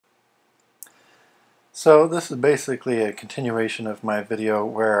So this is basically a continuation of my video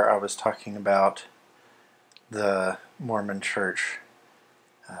where I was talking about the Mormon Church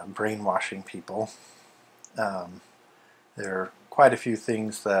brainwashing people. There are quite a few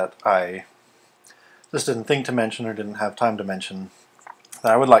things that I just didn't think to mention or didn't have time to mention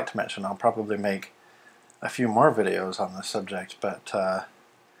that I would like to mention. I'll probably make a few more videos on this subject, but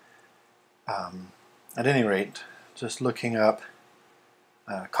at any rate, just looking up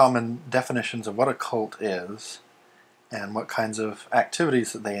common definitions of what a cult is and what kinds of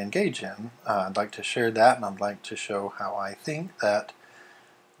activities that they engage in. I'd like to share that, and I'd like to show how I think that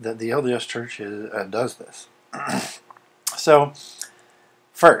the LDS Church does this. So,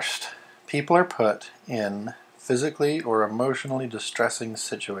 first, people are put in physically or emotionally distressing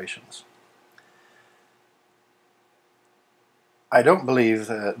situations. I don't believe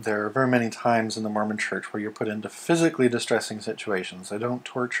that there are very many times in the Mormon Church where you're put into physically distressing situations. They don't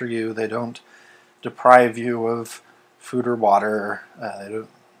torture you. They don't deprive you of food or water.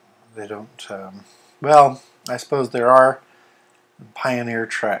 Well, I suppose there are pioneer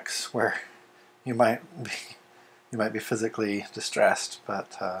treks where you might be physically distressed,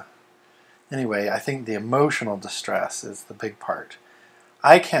 but anyway, I think the emotional distress is the big part.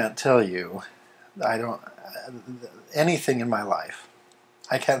 I can't tell you, anything in my life.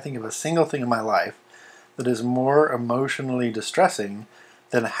 I can't think of a single thing in my life that is more emotionally distressing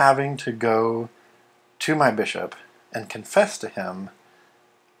than having to go to my bishop and confess to him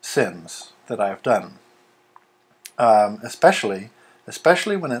sins that I've done. Especially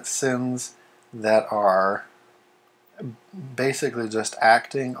when it's sins that are basically just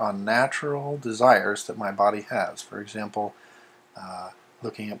acting on natural desires that my body has. For example,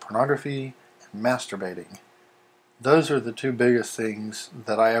 looking at pornography and masturbating. Those are the two biggest things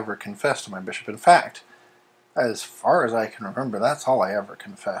that I ever confessed to my bishop. In fact, as far as I can remember, that's all I ever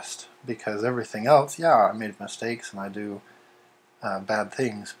confessed. Because everything else, yeah, I made mistakes and I do bad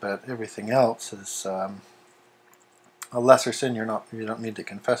things, but everything else is a lesser sin. You don't need to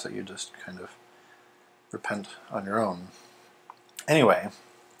confess it. You just kind of repent on your own. Anyway,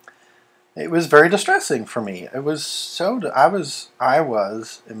 it was very distressing for me. It was I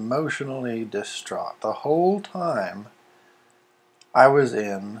was emotionally distraught the whole time I was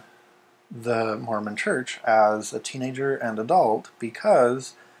in the Mormon Church as a teenager and adult,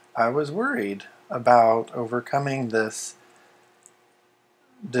 because I was worried about overcoming this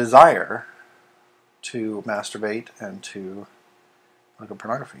desire to masturbate and to look at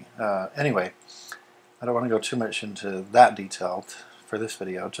pornography. Anyway, I don't want to go too much into that detail for this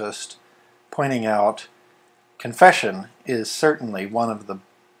video, just pointing out confession is certainly one of the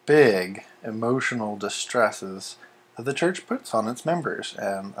big emotional distresses that the church puts on its members,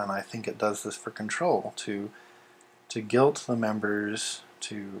 and I think it does this for control, to guilt the members,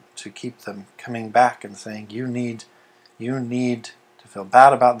 to keep them coming back and saying, you need to feel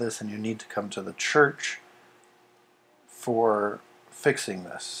bad about this, and you need to come to the church for fixing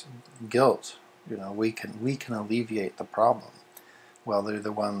this. Guilt, we can alleviate the problem. Well, they're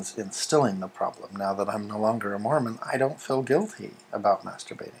the ones instilling the problem. Now that I'm no longer a Mormon, I don't feel guilty about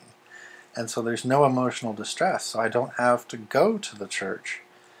masturbating. And so there's no emotional distress, so I don't have to go to the church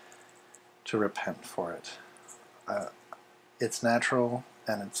to repent for it. It's natural,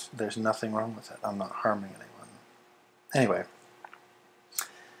 and there's nothing wrong with it. I'm not harming anyone. Anyway,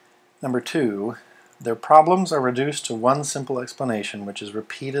 number 2, their problems are reduced to one simple explanation, which is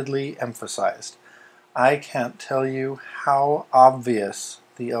repeatedly emphasized. I can't tell you how obvious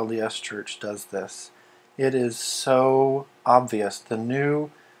the LDS Church does this. It is so obvious. The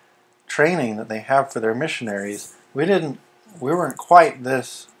new training that they have for their missionaries, we weren't quite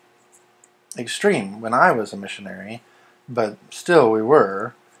this extreme when I was a missionary, but still we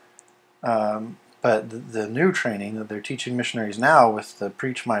were. But the new training that they're teaching missionaries now with the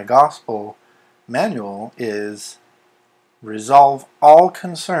Preach My Gospel manual is resolve all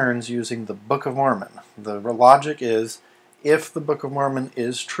concerns using the Book of Mormon. The logic is, if the Book of Mormon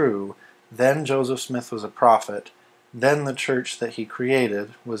is true, then Joseph Smith was a prophet, then the church that he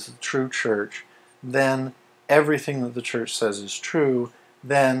created was the true church, then everything that the church says is true,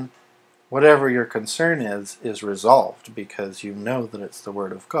 then whatever your concern is resolved, because you know that it's the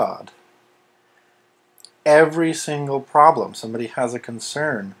Word of God. Every single problem, somebody has a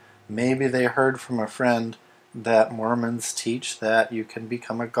concern. Maybe they heard from a friend that Mormons teach that you can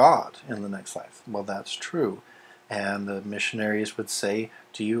become a god in the next life. Well, that's true. And the missionaries would say,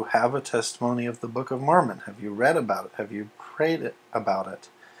 do you have a testimony of the Book of Mormon? Have you read about it? Have you prayed about it?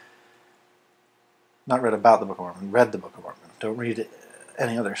 Not read about the Book of Mormon, read the Book of Mormon. Don't read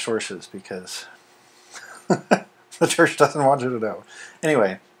any other sources, because the church doesn't want you to know.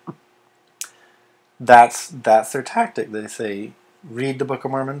 Anyway, that's their tactic. They say, read the Book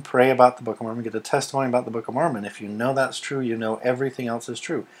of Mormon, pray about the Book of Mormon, get a testimony about the Book of Mormon. If you know that's true, you know everything else is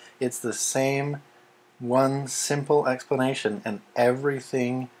true. It's the same one simple explanation, and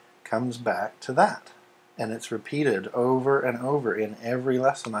everything comes back to that. And it's repeated over and over in every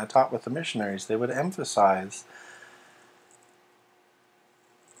lesson I taught with the missionaries. They would emphasize,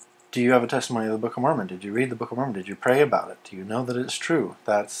 do you have a testimony of the Book of Mormon? Did you read the Book of Mormon? Did you pray about it? Do you know that it's true?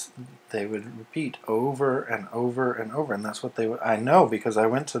 They would repeat over and over and over, and that's what they would. I know because I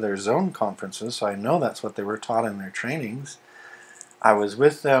went to their zone conferences, so I know that's what they were taught in their trainings. I was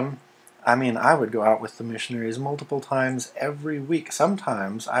with them. I mean, I would go out with the missionaries multiple times every week.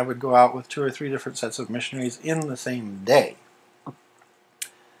 Sometimes I would go out with 2 or 3 different sets of missionaries in the same day.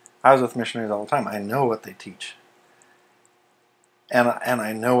 I was with missionaries all the time. I know what they teach. And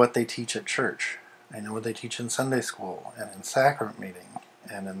I know what they teach at church. I know what they teach in Sunday school and in sacrament meeting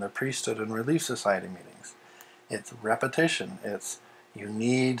and in the priesthood and relief society meetings. It's repetition. It's you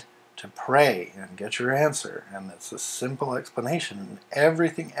need to pray and get your answer. And it's a simple explanation. And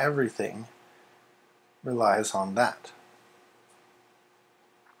everything relies on that.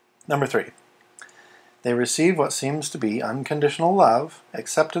 Number 3. They receive what seems to be unconditional love,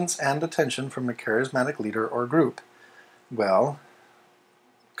 acceptance, and attention from a charismatic leader or group. Well,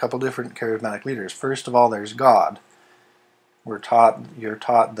 couple different charismatic leaders. First of all, there's God. You're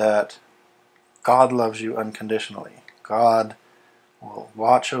taught that God loves you unconditionally. God will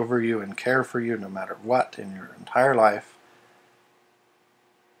watch over you and care for you no matter what in your entire life.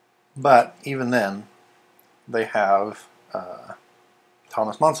 But even then, they have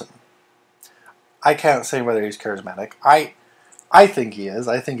Thomas Monson. I can't say whether he's charismatic. I think he is.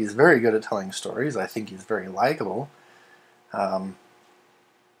 I think he's very good at telling stories. I think he's very likable.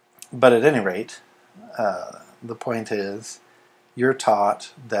 But at any rate, the point is, you're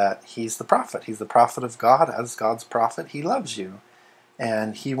taught that he's the prophet. He's the prophet of God. As God's prophet, he loves you.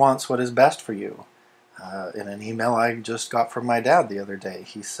 And he wants what is best for you. In an email I just got from my dad the other day,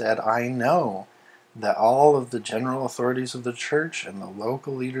 he said, I know that all of the general authorities of the church and the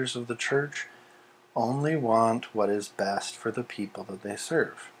local leaders of the church only want what is best for the people that they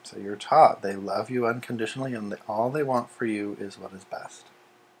serve. So you're taught they love you unconditionally, and all they want for you is what is best.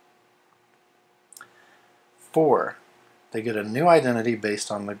 4, they get a new identity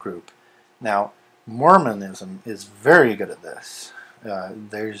based on the group. Now, Mormonism is very good at this.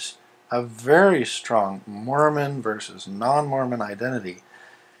 There's a very strong Mormon versus non-Mormon identity.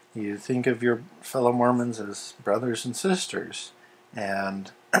 You think of your fellow Mormons as brothers and sisters,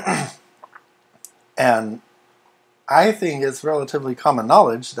 and and I think it's relatively common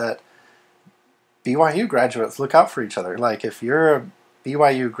knowledge that BYU graduates look out for each other. Like if you're a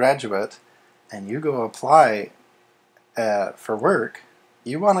BYU graduate and you go apply for work,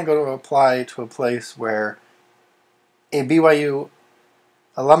 you want to go to apply to a place where a BYU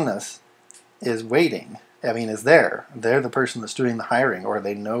alumnus is waiting. I mean, is there. They're the person that's doing the hiring, or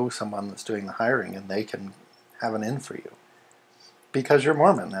they know someone that's doing the hiring, and they can have an in for you. Because you're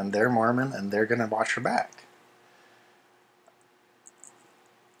Mormon, and they're going to watch your back.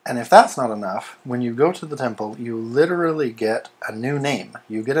 And if that's not enough, when you go to the temple, you literally get a new name.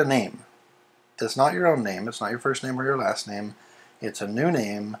 You get a name. It's not your own name. It's not your first name or your last name. It's a new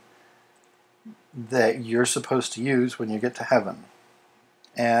name that you're supposed to use when you get to heaven.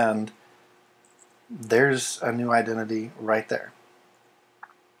 And there's a new identity right there.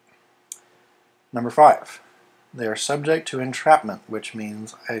 Number 5, they are subject to entrapment, which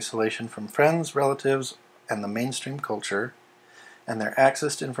means isolation from friends, relatives, and the mainstream culture, and their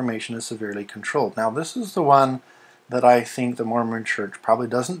access to information is severely controlled. Now, this is the one that I think the Mormon Church probably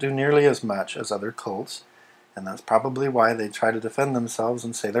doesn't do nearly as much as other cults, and that's probably why they try to defend themselves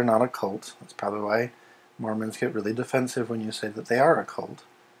and say they're not a cult. That's probably why Mormons get really defensive when you say that they are a cult.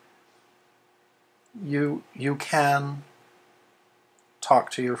 You can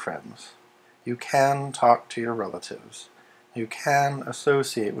talk to your friends. You can talk to your relatives. You can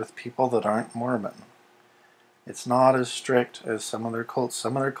associate with people that aren't Mormon. It's not as strict as some other cults.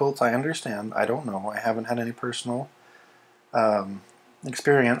 Some other cults I understand. I don't know. I haven't had any personal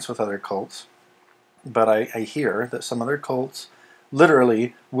experience with other cults. But I hear that some other cults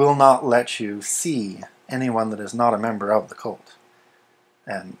literally will not let you see anyone that is not a member of the cult.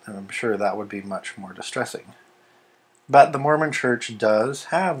 And I'm sure that would be much more distressing. But the Mormon Church does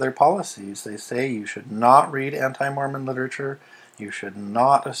have their policies. They say you should not read anti-Mormon literature. You should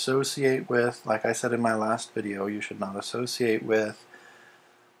not associate with, like I said in my last video, you should not associate with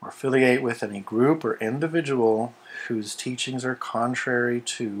or affiliate with any group or individual whose teachings are contrary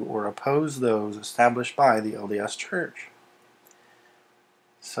to or oppose those established by the LDS Church.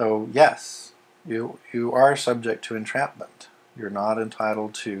 So yes, You are subject to entrapment. You're not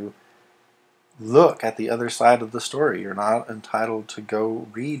entitled to look at the other side of the story. You're not entitled to go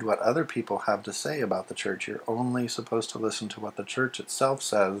read what other people have to say about the church. You're only supposed to listen to what the church itself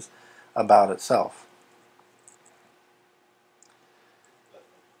says about itself.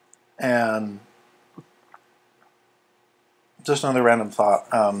 And just another random thought.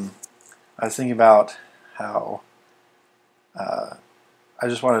 I was thinking about how I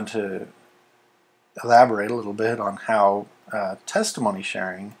just wanted to elaborate a little bit on how testimony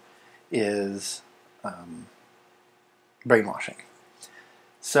sharing is brainwashing.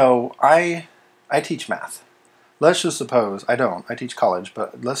 So I teach math. Let's just suppose, I teach college,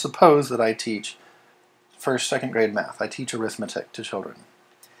 but let's suppose that I teach first, second grade math. I teach arithmetic to children.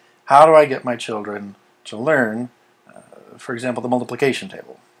 How do I get my children to learn, for example, the multiplication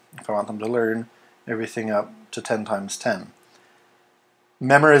table? If I want them to learn everything up to 10 times 10.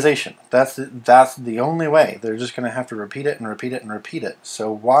 Memorization. That's the only way. They're just going to have to repeat it and repeat it and repeat it.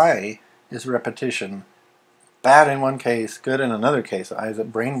 So why is repetition bad in one case, good in another case? Is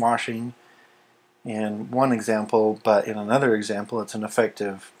it brainwashing in one example, but in another example it's an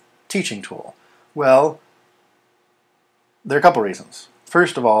effective teaching tool? Well, there are a couple reasons.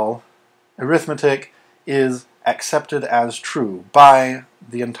 First of all, arithmetic is accepted as true by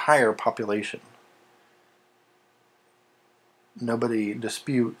the entire population. Nobody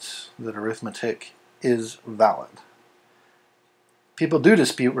disputes that arithmetic is valid. People do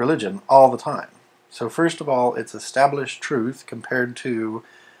dispute religion all the time. So first of all, it's established truth compared to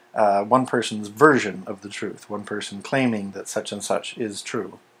one person's version of the truth, one person claiming that such and such is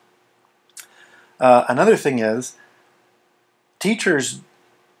true. Another thing is, teachers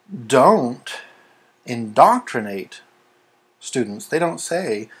don't indoctrinate students. They don't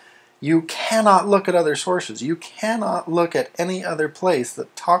say, you cannot look at other sources. You cannot look at any other place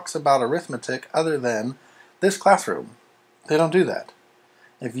that talks about arithmetic other than this classroom. They don't do that.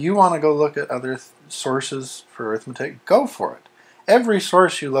 If you want to go look at other sources for arithmetic, go for it. Every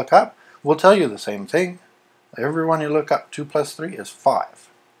source you look up will tell you the same thing. Every one you look up, 2 plus 3 is 5.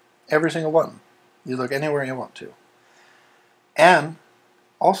 Every single one. You look anywhere you want to. And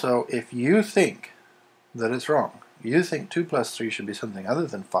also, if you think that it's wrong, you think 2 plus 3 should be something other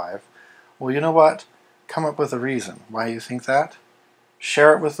than 5, well, you know what? Come up with a reason why you think that.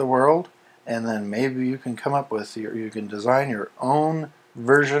 Share it with the world, and then maybe you can come up with you can design your own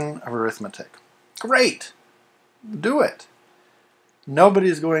version of arithmetic. Great! Do it!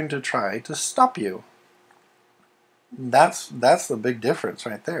 Nobody's going to try to stop you. That's the big difference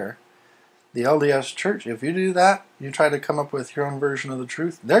right there. The LDS Church, if you do that, you try to come up with your own version of the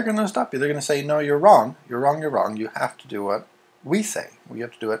truth, they're going to stop you. They're going to say, no, you're wrong. You're wrong, you're wrong. You have to do what we say. We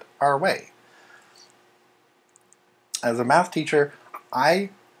have to do it our way. As a math teacher, I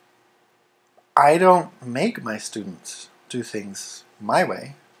don't make my students do things my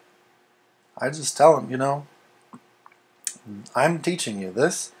way. I just tell them, you know, I'm teaching you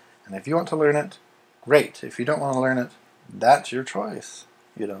this, and if you want to learn it, great. If you don't want to learn it, that's your choice.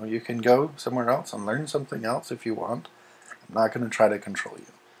 You know, you can go somewhere else and learn something else if you want. I'm not going to try to control you.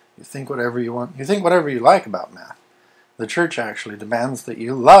 You think whatever you want. You think whatever you like about math. The church actually demands that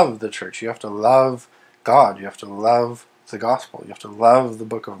you love the church. You have to love God. You have to love the gospel. You have to love the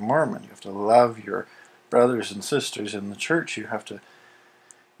Book of Mormon. You have to love your brothers and sisters in the church.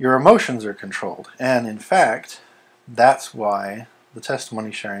 Your emotions are controlled. And in fact, that's why the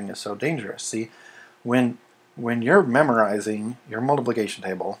testimony sharing is so dangerous. See, when you're memorizing your multiplication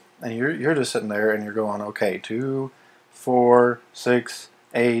table, and you're just sitting there and you're going, okay, 2, 4, 6,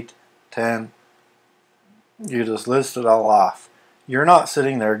 8, 10, you just list it all off. You're not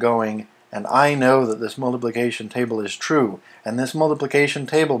sitting there going, and I know that this multiplication table is true, and this multiplication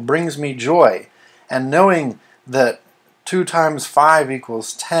table brings me joy, and knowing that 2 times 5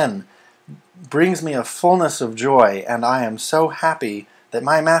 equals 10 brings me a fullness of joy, and I am so happy that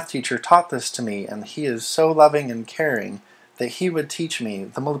my math teacher taught this to me, and he is so loving and caring that he would teach me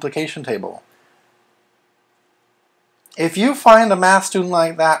the multiplication table. If you find a math student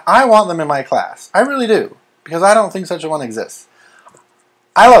like that, I want them in my class. I really do, because I don't think such a one exists.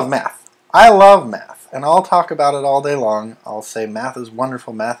 I love math. I love math, and I'll talk about it all day long. I'll say math is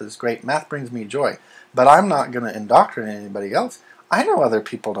wonderful, math is great, math brings me joy, but I'm not going to indoctrinate anybody else. I know other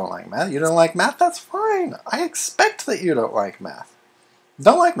people don't like math. You don't like math? That's fine. I expect that you don't like math.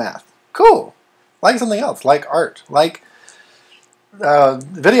 Don't like math. Cool. Like something else, like art, like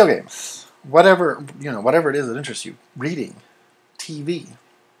video games, whatever, whatever it is that interests you. Reading, TV,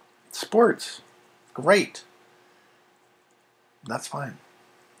 sports, great. That's fine.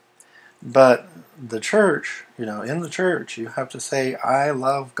 But the church, in the church, you have to say, I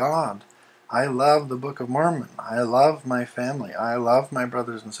love God. I love the Book of Mormon. I love my family. I love my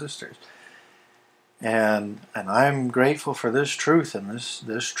brothers and sisters. And I'm grateful for this truth, and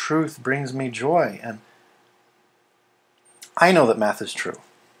this truth brings me joy. And I know that math is true.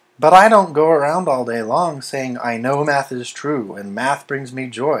 But I don't go around all day long saying, I know math is true, and math brings me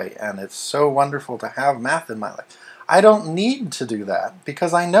joy, and it's so wonderful to have math in my life. I don't need to do that,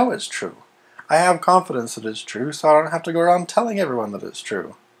 because I know it's true. I have confidence that it's true, so I don't have to go around telling everyone that it's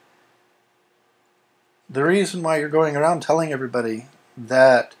true. The reason why you're going around telling everybody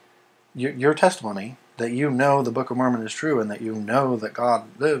that your testimony, that you know the Book of Mormon is true, and that you know that God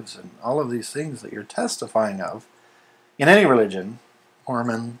lives, and all of these things that you're testifying of, in any religion,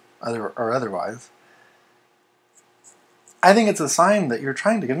 Mormon or otherwise, I think it's a sign that you're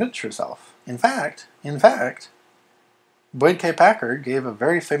trying to convince yourself. In fact, Boyd K. Packer gave a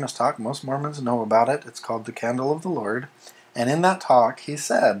very famous talk. Most Mormons know about it. It's called The Candle of the Lord. And in that talk, he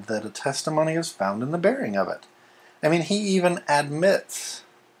said that a testimony is found in the bearing of it. I mean, he even admits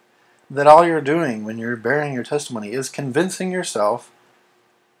that all you're doing when you're bearing your testimony is convincing yourself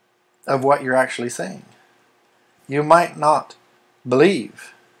of what you're actually saying. You might not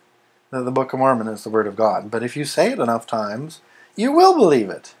believe that the Book of Mormon is the Word of God, but if you say it enough times, you will believe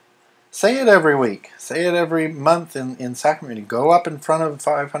it. Say it every week. Say it every month in sacrament meeting. Go up in front of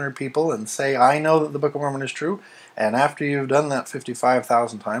 500 people and say, I know that the Book of Mormon is true, and after you've done that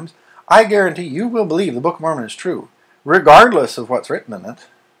 55,000 times, I guarantee you will believe the Book of Mormon is true, regardless of what's written in it.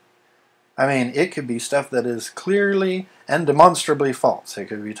 I mean, it could be stuff that is clearly and demonstrably false. It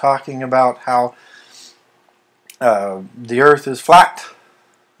could be talking about how the earth is flat.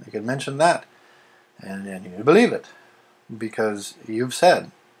 You could mention that, and you believe it, because you've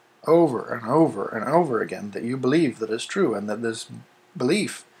said over and over and over again that you believe that it's true, and that this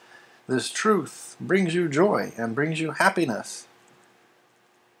belief, this truth, brings you joy and brings you happiness.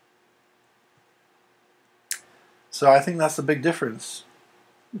 So I think that's the big difference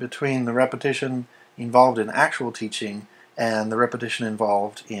between the repetition involved in actual teaching and the repetition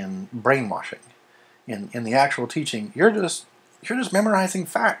involved in brainwashing. In the actual teaching, you're just memorizing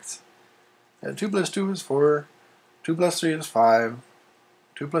facts. 2 plus 2 is 4. 2 plus 3 is 5.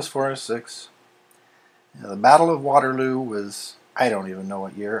 2 plus 4 is 6. The Battle of Waterloo was, I don't even know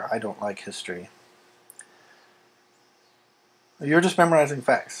what year. I don't like history. You're just memorizing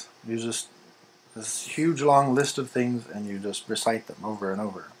facts. You just, this huge long list of things, and you just recite them over and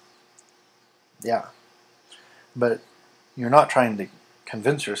over. Yeah. But you're not trying to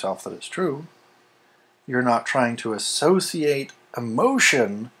convince yourself that it's true. You're not trying to associate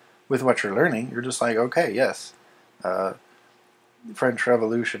emotion with what you're learning. You're just like, okay, yes, the French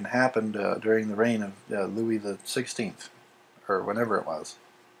Revolution happened during the reign of Louis the 16th, or whenever it was.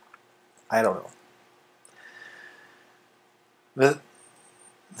 I don't know. But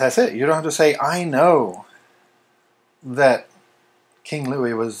that's it. You don't have to say, I know that King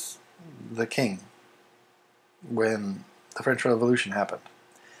Louis was the king when the French Revolution happened.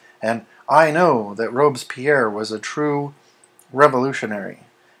 And I know that Robespierre was a true revolutionary,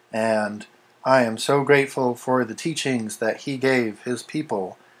 and I am so grateful for the teachings that he gave his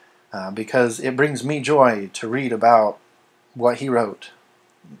people, because it brings me joy to read about what he wrote.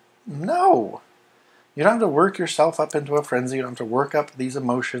 No! You don't have to work yourself up into a frenzy. You don't have to work up these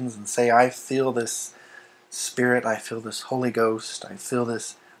emotions and say, I feel this spirit, I feel this Holy Ghost, I feel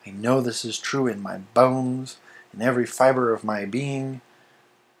this, I know this is true in my bones, in every fiber of my being.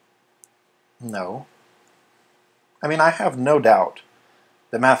 No. I mean, I have no doubt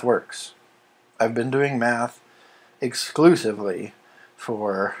that math works. I've been doing math exclusively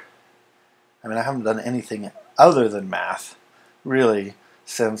for, I mean, I haven't done anything other than math, really,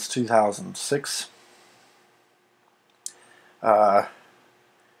 since 2006.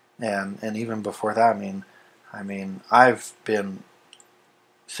 And even before that, I mean, I've been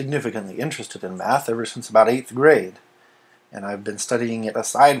significantly interested in math ever since about 8th grade. And I've been studying it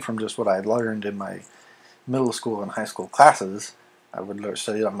aside from just what I learned in my middle school and high school classes. I would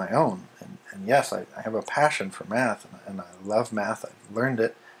study it on my own. And yes, I have a passion for math, and I love math. I've learned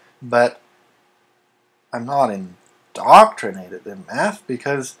it. But I'm not indoctrinated in math,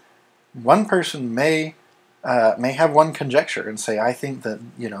 because one person may have one conjecture and say, I think that,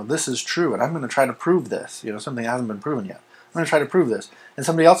 this is true, and I'm going to try to prove this. Something hasn't been proven yet. I'm going to try to prove this. And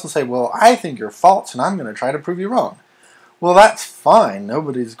somebody else will say, well, I think you're false, and I'm going to try to prove you wrong. Well, that's fine.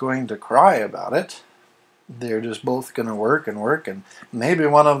 Nobody's going to cry about it. They're just both going to work, and maybe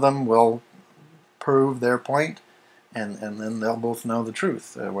one of them will prove their point, and then they'll both know the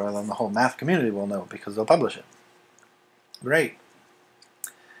truth. Well, then the whole math community will know, because they'll publish it. Great.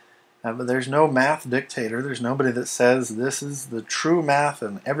 But there's no math dictator. There's nobody that says this is the true math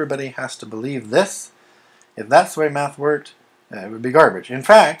and everybody has to believe this. If that's the way math worked, it would be garbage. In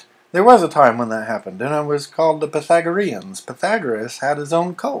fact, there was a time when that happened, and it was called the Pythagoreans. Pythagoras had his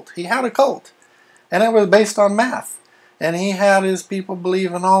own cult. He had a cult, and it was based on math. And he had his people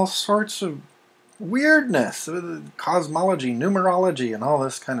believe in all sorts of weirdness, cosmology, numerology, and all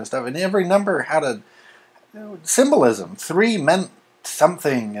this kind of stuff. And every number had a symbolism. 3 meant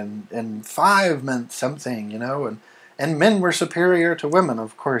something, and 5 meant something, and men were superior to women,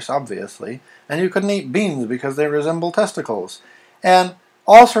 of course, obviously, and you couldn't eat beans because they resemble testicles, and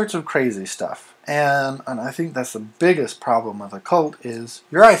all sorts of crazy stuff. And I think that's the biggest problem with a cult is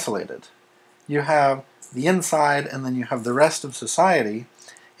you're isolated. You have the inside, and then you have the rest of society,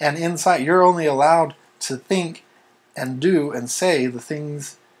 and inside you're only allowed to think and do and say the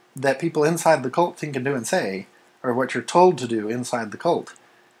things that people inside the cult think and do and say, or what you're told to do inside the cult.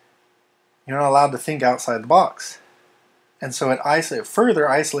 You're not allowed to think outside the box. And so it further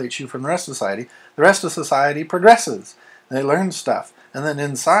isolates you from the rest of society. The rest of society progresses. They learn stuff. And then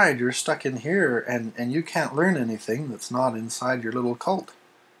inside, you're stuck in here, and you can't learn anything that's not inside your little cult.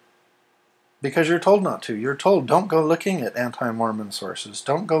 Because you're told not to. You're told, don't go looking at anti-Mormon sources.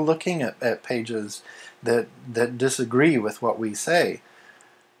 Don't go looking at pages that disagree with what we say.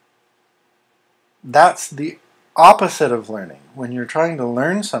 That's the opposite of learning. When you're trying to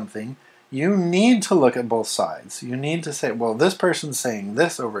learn something, you need to look at both sides. You need to say, well, this person's saying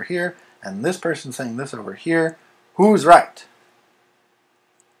this over here, and this person's saying this over here. Who's right?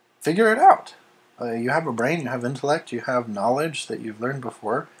 Figure it out. You have a brain, you have intellect, you have knowledge that you've learned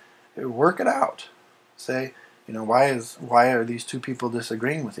before. Work it out. Say, why are these two people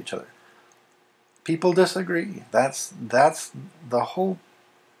disagreeing with each other? People disagree. That's the whole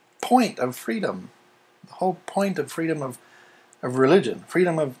point of freedom. The whole point of freedom of religion,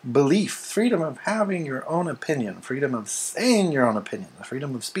 freedom of belief, freedom of having your own opinion, freedom of saying your own opinion, the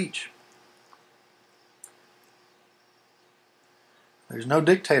freedom of speech. There's no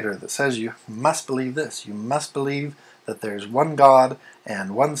dictator that says you must believe this. You must believe that there's one God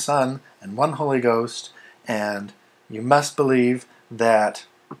and one Son and one Holy Ghost, and you must believe that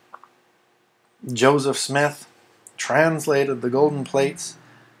Joseph Smith translated the golden plates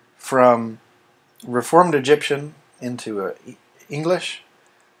from Reformed Egyptian into English.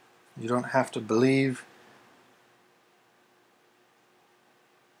 You don't have to believe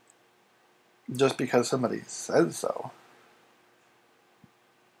just because somebody says so.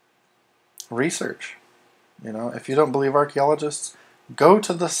 Research. If you don't believe archaeologists, go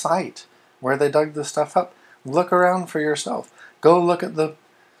to the site where they dug this stuff up. Look around for yourself. Go look at the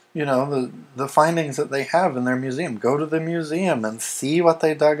findings that they have in their museum. Go to the museum and see what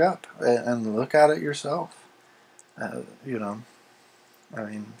they dug up and look at it yourself. You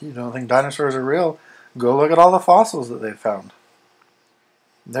don't think dinosaurs are real? Go look at all the fossils that they found.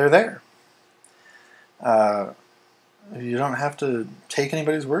 They're there. You don't have to take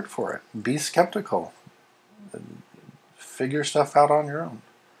anybody's word for it. Be skeptical. Figure stuff out on your own.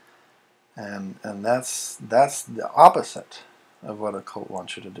 And that's the opposite of what a cult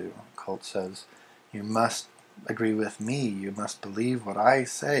wants you to do. A cult says, you must agree with me. You must believe what I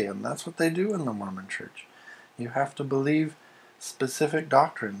say. And that's what they do in the Mormon Church. You have to believe specific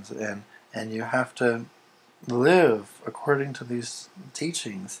doctrines, and you have to live according to these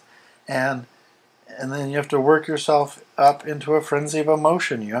teachings. And then you have to work yourself up into a frenzy of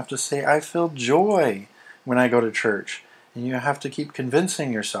emotion. You have to say, I feel joy when I go to church. And you have to keep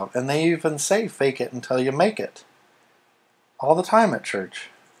convincing yourself. And they even say, fake it until you make it. All the time at church.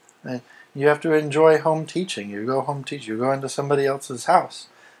 And you have to enjoy home teaching. You go home teach. You go into somebody else's house.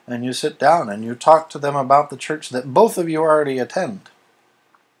 And you sit down and you talk to them about the church that both of you already attend.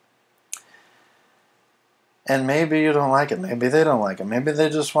 And maybe you don't like it. Maybe they don't like it. Maybe they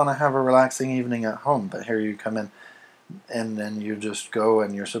just want to have a relaxing evening at home. But here you come in, and then you just go,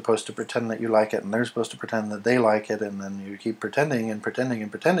 and you're supposed to pretend that you like it, and they're supposed to pretend that they like it, and then you keep pretending and pretending and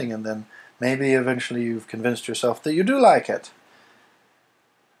pretending, and then maybe eventually you've convinced yourself that you do like it.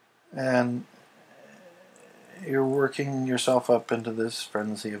 And you're working yourself up into this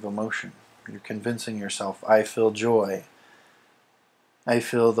frenzy of emotion. You're convincing yourself, I feel joy. I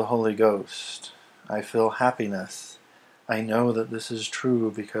feel the Holy Ghost. I feel happiness. I know that this is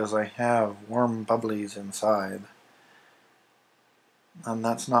true because I have warm bubblies inside. And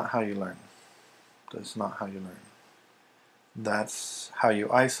that's not how you learn. That's not how you learn. That's how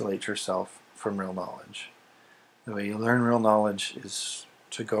you isolate yourself from real knowledge. The way you learn real knowledge is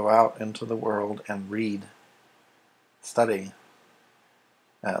to go out into the world and read, study,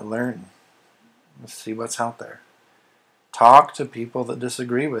 learn, see what's out there. Talk to people that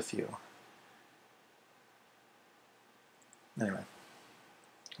disagree with you. Anyway,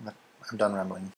 I'm done rambling.